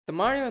The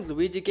Mario and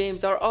Luigi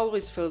games are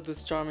always filled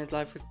with charm and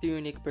life with the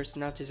unique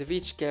personalities of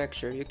each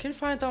character. You can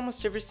find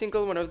almost every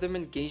single one of them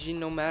engaging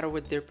no matter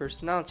what their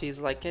personality is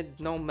like and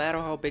no matter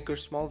how big or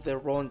small their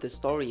role in the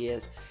story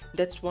is.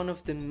 That's one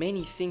of the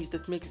many things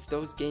that makes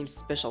those games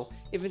special.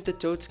 Even the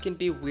Toads can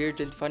be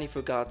weird and funny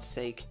for God's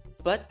sake.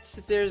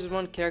 But there's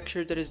one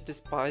character that is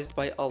despised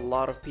by a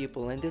lot of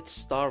people, and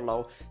it's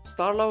Starlow.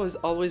 Starlow has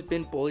always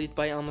been bullied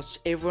by almost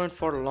everyone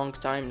for a long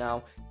time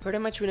now. Pretty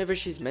much whenever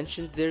she's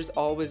mentioned, there's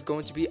always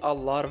going to be a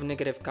lot of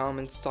negative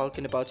comments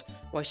talking about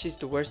why she's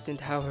the worst and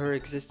how her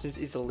existence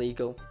is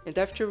illegal. And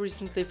after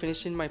recently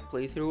finishing my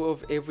playthrough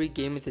of every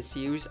game in the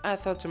series, I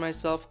thought to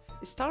myself,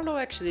 is Starlow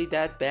actually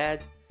that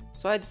bad?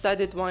 So I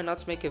decided why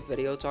not make a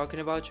video talking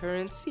about her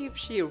and see if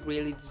she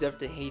really deserved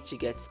the hate she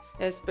gets,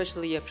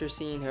 especially after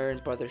seeing her in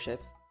Brothership.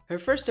 Her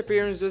first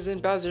appearance was in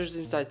Bowser's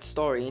Inside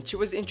Story, and she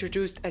was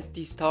introduced as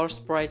the Star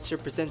Sprite's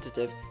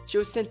representative. She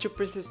was sent to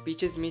Princess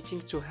Peach's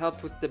meeting to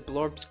help with the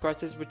Blorbs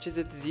crisis, which is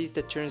a disease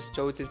that turns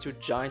toads into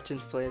giant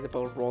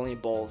inflatable rolling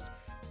balls.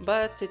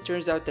 But it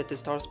turns out that the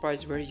Star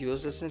Sprites were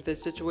useless in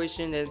this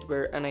situation and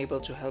were unable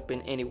to help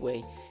in any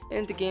way.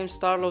 In the game,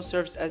 Starlow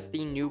serves as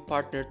the new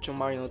partner to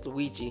Mario and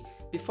Luigi.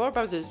 Before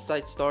Bowser's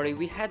Inside Story,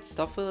 we had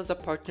Stuffle as a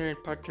partner in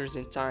Partners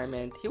in Time,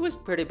 and he was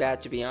pretty bad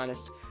to be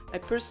honest. I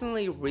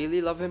personally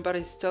really love him, but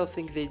I still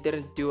think they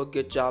didn't do a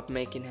good job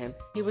making him.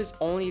 He was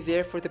only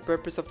there for the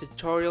purpose of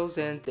tutorials,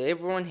 and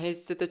everyone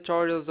hates the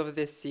tutorials of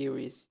this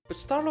series. But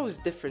Starlow is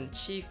different.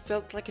 She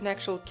felt like an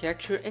actual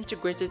character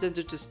integrated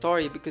into the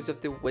story because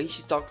of the way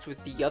she talked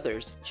with the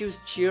others. She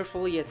was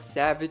cheerful yet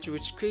savage,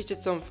 which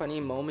created some funny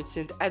moments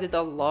and added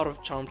a lot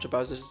of charm to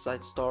Bowser's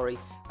Inside Story.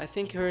 I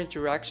think her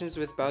interactions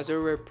with Bowser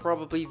were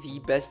probably the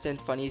best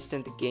and funniest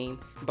in the game.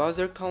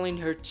 Bowser calling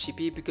her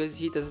Chippy because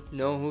he doesn't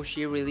know who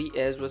she really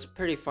is was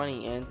pretty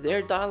funny, and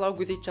their dialogue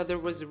with each other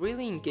was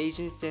really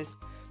engaging since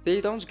they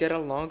don't get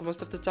along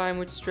most of the time,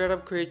 which straight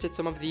up created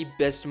some of the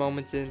best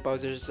moments in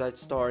Bowser's Inside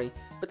Story.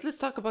 But let's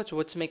talk about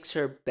what makes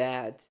her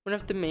bad. One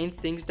of the main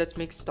things that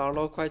makes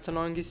Starlow quite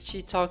annoying is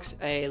she talks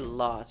a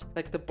lot.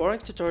 Like the boring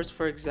tutorials,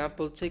 for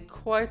example, take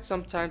quite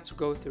some time to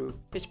go through.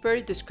 It's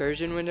pretty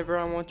discouraging whenever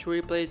I want to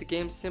replay the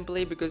game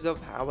simply because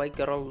of how I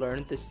gotta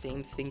learn the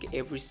same thing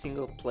every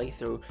single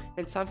playthrough,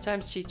 and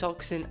sometimes she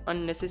talks in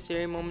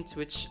unnecessary moments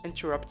which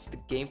interrupts the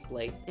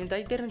gameplay, and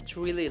I didn't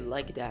really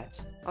like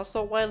that.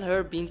 Also, while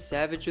her being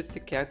savage with the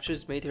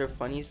characters made her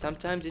funny,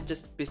 sometimes it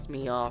just pissed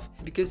me off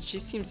because she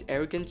seems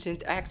arrogant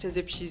and acts as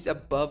if she's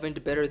above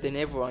and better than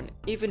everyone.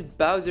 Even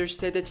Bowser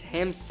said it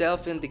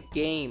himself in the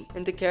game,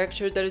 and the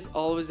character that is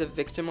always a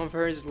victim of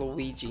her is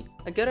Luigi.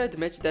 I gotta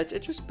admit that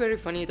it was pretty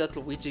funny that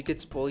Luigi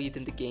gets bullied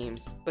in the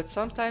games, but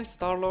sometimes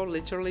Starlow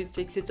literally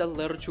takes it a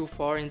little too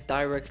far and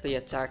directly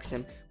attacks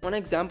him. One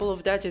example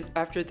of that is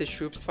after the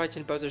Shroops fight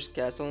in Bowser's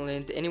Castle,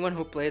 and anyone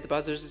who played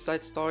Bowser's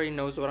Inside Story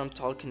knows what I'm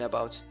talking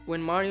about.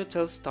 When Mario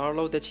tells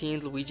Starlow that he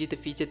and Luigi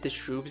defeated the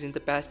Shroops in the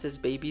past as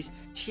babies,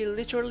 she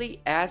literally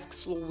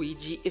asks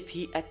Luigi if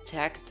he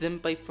attacked them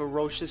by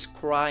ferocious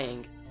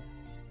crying.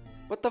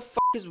 What the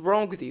fuck is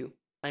wrong with you?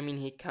 I mean,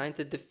 he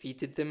kinda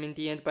defeated them in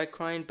the end by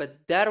crying,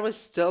 but that was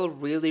still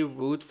really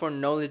rude for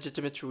no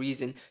legitimate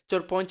reason, to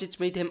the point it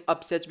made him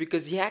upset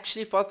because he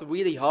actually fought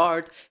really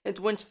hard and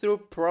went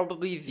through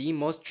probably the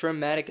most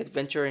traumatic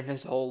adventure in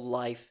his whole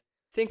life.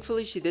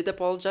 Thankfully she did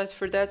apologize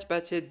for that,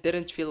 but it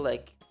didn't feel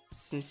like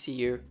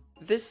sincere.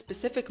 This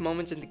specific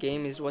moment in the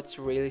game is what's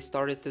really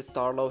started the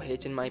Starlow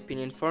hate in my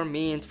opinion for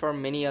me and for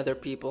many other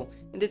people,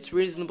 and it's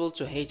reasonable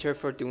to hate her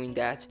for doing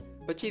that.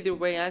 But either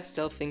way, I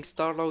still think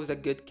Starlow is a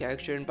good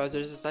character in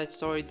Bowser's Inside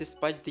Story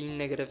despite the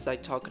negatives I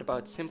talked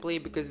about, simply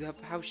because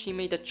of how she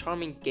made a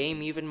charming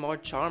game even more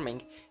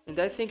charming, and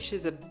I think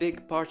she's a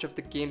big part of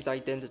the game's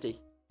identity.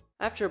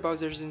 After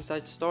Bowser's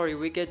Inside Story,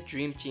 we get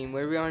Dream Team,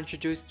 where we are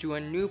introduced to a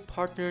new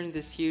partner in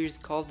the series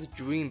called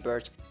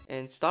Dreambird,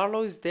 and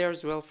Starlow is there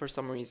as well for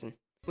some reason.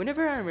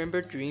 Whenever I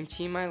remember Dream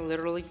Team, I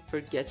literally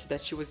forget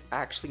that she was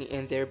actually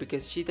in there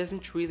because she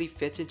doesn't really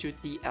fit into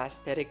the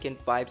aesthetic and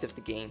vibes of the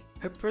game.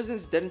 Her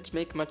presence didn't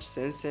make much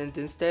sense, and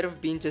instead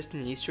of being just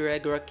an Easter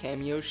egg or a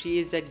cameo, she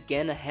is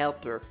again a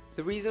helper.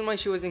 The reason why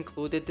she was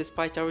included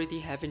despite already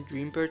having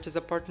Dreambird as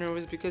a partner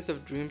was because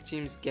of Dream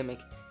Team's gimmick.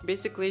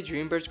 Basically,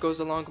 Dreambird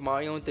goes along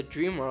Mario in the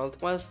dream world,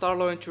 while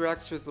Starlow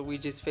interacts with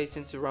Luigi's face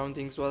and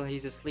surroundings while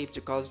he's asleep to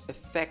cause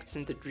effects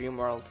in the dream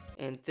world.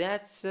 And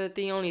that's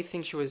the only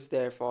thing she was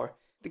there for.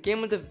 The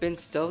game would have been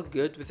still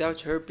good without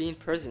her being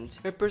present.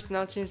 Her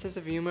personality and sense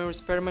of humor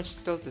was pretty much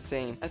still the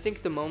same. I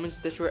think the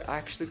moments that were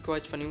actually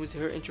quite funny was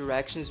her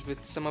interactions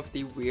with some of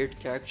the weird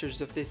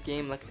characters of this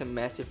game like the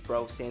Massive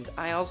Bros, and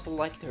I also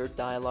liked her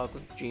dialogue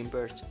with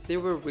Dreambird. They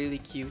were really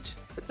cute,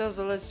 but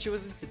nonetheless she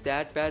wasn't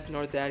that bad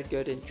nor that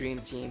good in Dream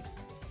Team.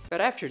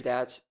 But after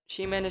that,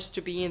 she managed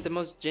to be in the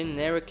most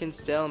generic and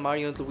stale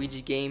Mario and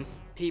Luigi game,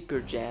 Paper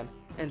Jam,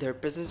 and her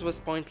presence was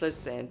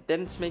pointless and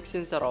didn't make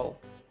sense at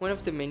all. One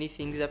of the many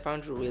things I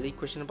found really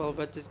questionable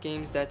about this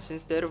game is that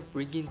instead of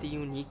bringing the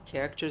unique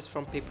characters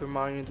from Paper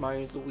Mario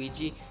and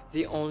Luigi,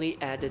 they only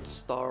added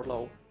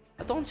Starlow.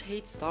 I don't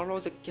hate Starlow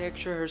as a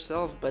character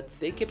herself, but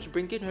they kept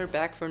bringing her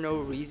back for no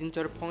reason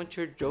to the point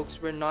her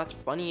jokes were not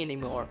funny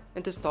anymore.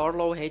 And the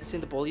Starlow hates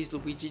and bullies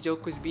Luigi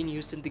joke was being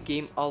used in the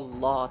game a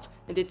lot,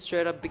 and it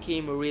straight up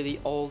became really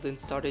old and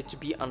started to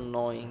be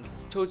annoying.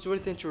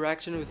 Toadsworth's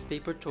interaction with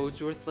Paper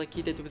Toadsworth like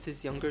he did with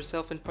his younger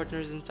self and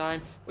Partners in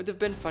Time would have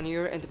been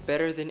funnier and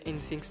better than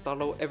anything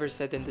Starlow ever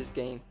said in this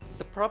game.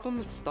 The problem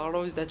with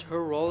Starlow is that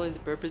her role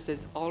and purpose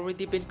has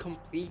already been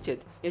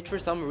completed, yet for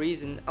some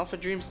reason, Alpha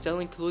Dream still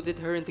included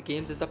her in the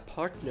games as a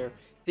partner.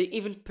 They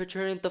even put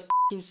her in the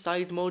f***ing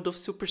side mode of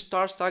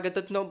Superstar Saga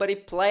that nobody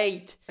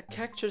played! A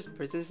character's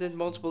presence in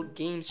multiple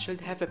games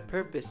should have a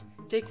purpose.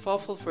 Take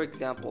Fawful for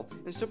example.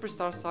 In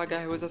Superstar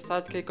Saga he was a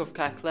sidekick of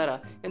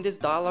Cacletta, and his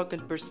dialogue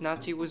and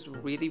personality was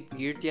really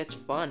weird yet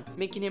fun,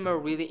 making him a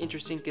really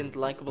interesting and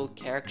likable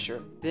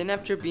character. Then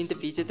after being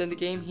defeated in the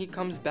game, he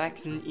comes back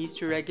as an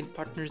Easter egg in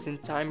Partners in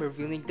Time,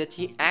 revealing that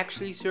he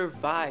actually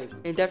survived.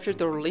 And after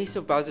the release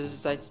of Bowser's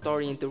side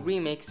story and the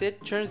remakes,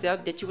 it turns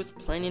out that he was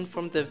planning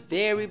from the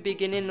very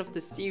beginning of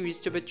the series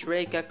to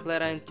betray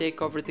Cacletta and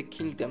take over the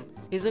kingdom.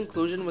 His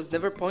inclusion was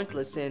never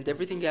pointless, and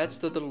everything adds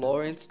to the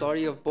lore and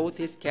story of both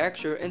his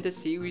character and the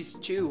series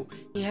too.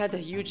 He had a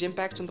huge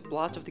impact on the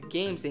plot of the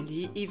games, and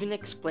he even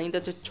explained a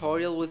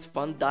tutorial with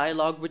fun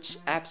dialogue which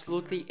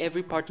absolutely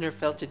every partner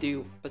failed to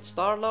do. But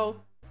Starlow?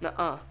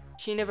 Nuh-uh.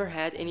 She never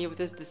had any of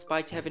this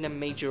despite having a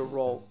major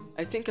role.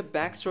 I think a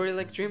backstory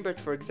like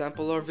Dreambird for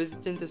example, or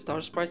visiting the Star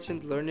Sprites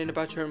and learning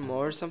about her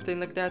more or something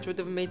like that would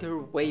have made her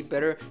way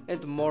better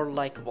and more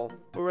likable.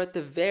 Or at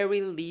the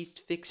very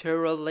least fix her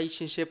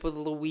relationship with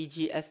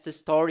Luigi as the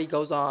story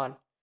goes on.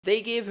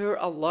 They gave her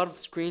a lot of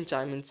screen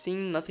time, and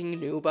seeing nothing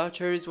new about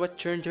her is what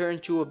turned her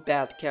into a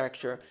bad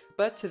character.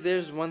 But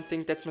there's one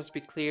thing that must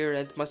be clear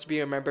and must be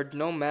remembered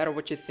no matter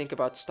what you think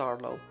about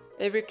Starlow.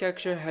 Every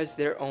character has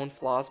their own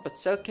flaws, but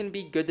still can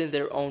be good in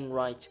their own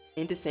right.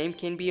 And the same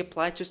can be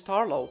applied to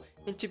Starlow.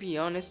 And to be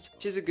honest,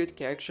 she's a good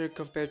character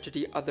compared to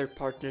the other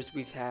partners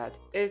we've had.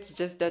 It's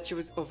just that she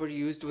was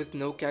overused with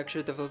no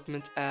character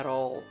development at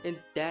all. And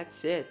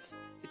that's it.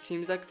 It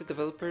seems like the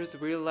developers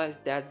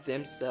realized that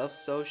themselves,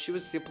 so she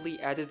was simply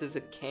added as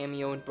a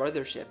cameo in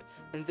Brothership,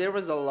 and there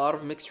was a lot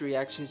of mixed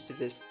reactions to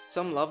this.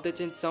 Some loved it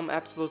and some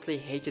absolutely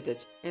hated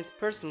it, and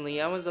personally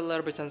I was a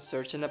little bit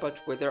uncertain about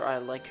whether I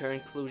like her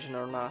inclusion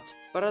or not.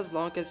 But as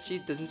long as she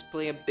doesn't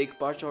play a big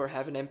part or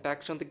have an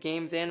impact on the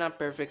game, then I'm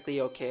perfectly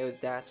okay with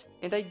that.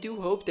 And I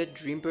do hope that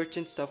Dreambird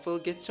and stuff will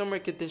get some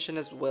recognition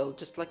as well,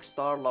 just like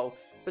Starlow,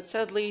 but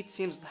sadly it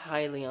seems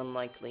highly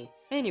unlikely.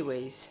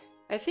 Anyways,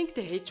 I think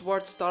the hate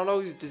towards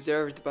Starlow is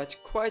deserved but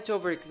quite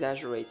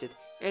over-exaggerated,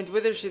 and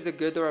whether she's a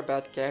good or a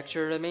bad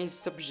character remains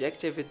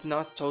subjective and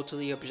not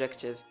totally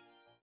objective.